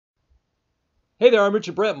Hey there, I'm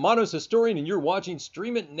Richard Brett, Monos Historian, and you're watching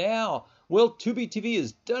Stream It Now. Well, TubiTV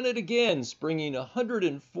has done it again, springing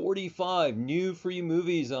 145 new free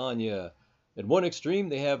movies on you. At one extreme,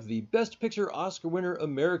 they have the Best Picture Oscar winner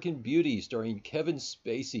American Beauty, starring Kevin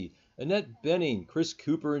Spacey, Annette Bening, Chris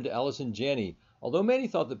Cooper, and Allison Janney. Although many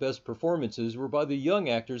thought the best performances were by the young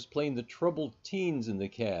actors playing the troubled teens in the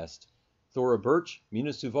cast. Thora Birch, Mina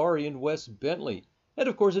Suvari, and Wes Bentley. And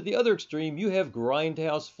of course, at the other extreme, you have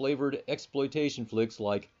grindhouse-flavored exploitation flicks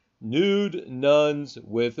like Nude, Nuns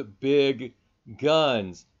with big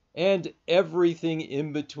guns, and everything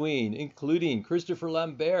in between, including Christopher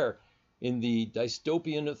Lambert in the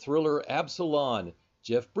dystopian thriller Absalon,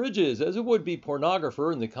 Jeff Bridges as a would-be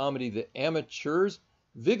pornographer in the comedy The Amateurs,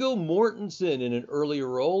 Viggo Mortensen in an earlier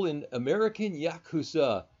role in American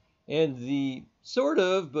Yakuza, and the sort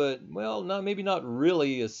of, but well, maybe not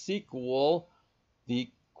really, a sequel, the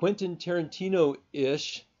Quentin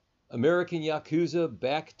Tarantino-ish American Yakuza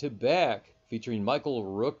Back to Back, featuring Michael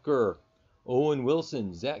Rooker, Owen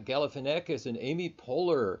Wilson, Zach Galifianakis, and Amy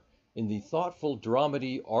Poehler in the thoughtful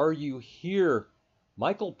dramedy Are You Here?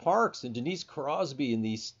 Michael Parks and Denise Crosby in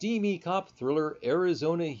the steamy cop thriller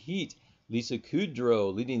Arizona Heat, Lisa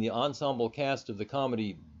Kudrow leading the ensemble cast of the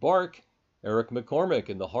comedy Bark, Eric McCormack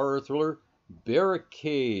in the horror thriller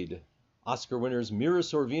Barricade, Oscar winners Mira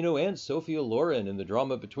Sorvino and Sophia Loren in the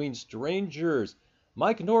drama Between Strangers,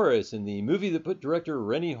 Mike Norris in the movie that put director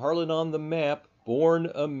Rennie Harlin on the map,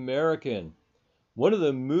 Born American, one of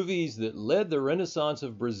the movies that led the renaissance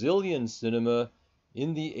of Brazilian cinema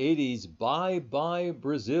in the 80s, Bye Bye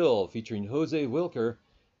Brazil, featuring Jose Wilker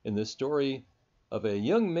in the story of a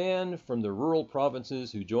young man from the rural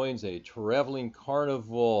provinces who joins a traveling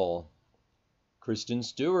carnival. Kristen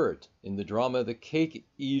Stewart in the drama The Cake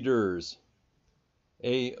Eaters,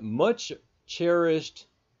 a much-cherished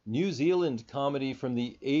New Zealand comedy from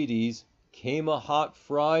the 80s, Came a Hot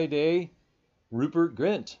Friday, Rupert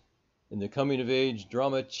Grint in the coming-of-age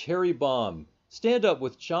drama Cherry Bomb, stand-up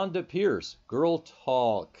with Chonda Pierce, Girl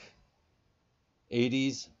Talk,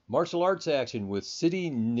 80s martial arts action with City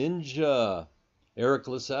Ninja, Eric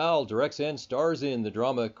LaSalle directs and stars in the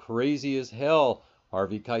drama Crazy as Hell,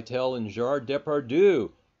 Harvey Keitel and Gerard Depardieu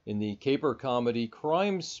in the caper comedy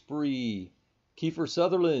Crime Spree, Kiefer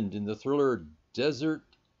Sutherland in the thriller Desert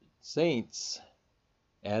Saints,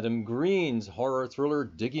 Adam Green's horror thriller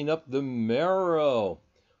Digging Up the Marrow,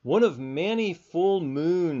 one of many full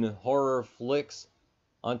moon horror flicks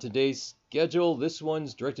on today's schedule. This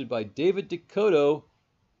one's directed by David Dakota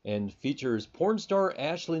and features porn star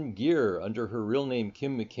Ashlyn Gear under her real name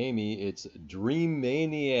Kim McCamey. It's Dream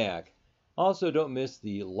Maniac. Also, don't miss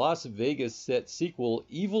the Las Vegas set sequel,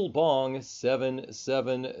 Evil Bong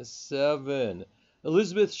 777.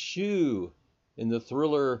 Elizabeth Shue in the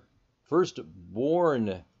thriller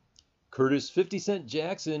Firstborn. Curtis 50 Cent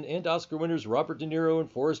Jackson and Oscar winners Robert De Niro and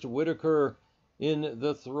Forrest Whitaker in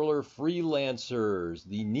the thriller Freelancers.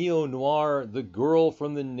 The neo-noir The Girl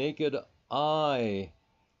from the Naked Eye.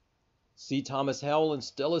 C. Thomas Howell and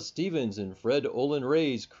Stella Stevens in Fred Olen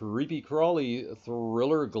Ray's creepy crawly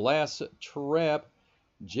thriller Glass Trap,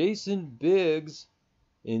 Jason Biggs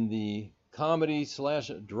in the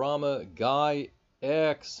comedy/drama Guy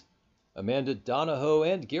X, Amanda Donahoe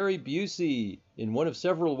and Gary Busey in one of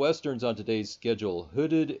several westerns on today's schedule,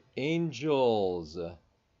 Hooded Angels,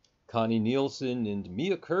 Connie Nielsen and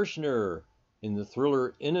Mia Kirshner in the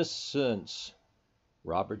thriller Innocence,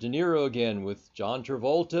 Robert De Niro again with John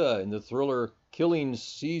Travolta in the thriller Killing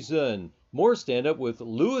Season. More stand-up with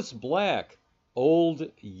Lewis Black, Old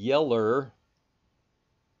Yeller.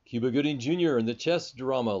 Cuba Gooding Jr. in the chess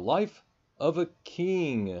drama Life of a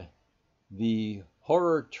King. The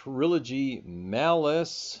horror trilogy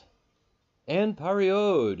Malice. And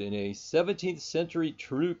Pariode in a 17th century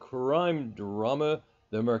true crime drama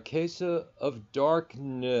The Marquesa of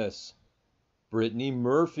Darkness. Brittany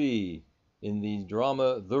Murphy in the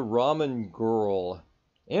drama The Ramen Girl.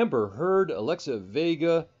 Amber Heard, Alexa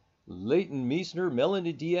Vega, Leighton Meisner,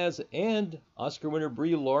 Melanie Diaz, and Oscar winner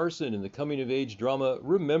Brie Larson in the coming-of-age drama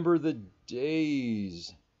Remember the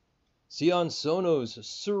Days. Sion Sono's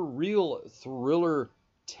surreal thriller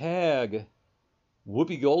Tag.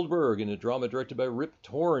 Whoopi Goldberg in a drama directed by Rip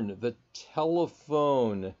Torn, The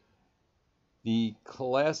Telephone. The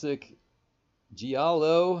classic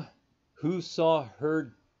Giallo, Who Saw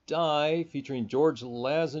Her Die, featuring George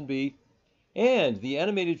Lazenby, and the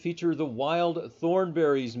animated feature The Wild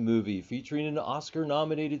Thornberrys movie, featuring an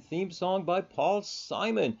Oscar-nominated theme song by Paul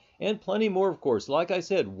Simon, and plenty more, of course. Like I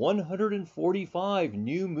said, 145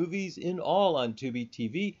 new movies in all on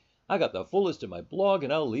TubiTV. I got the full list at my blog,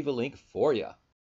 and I'll leave a link for you.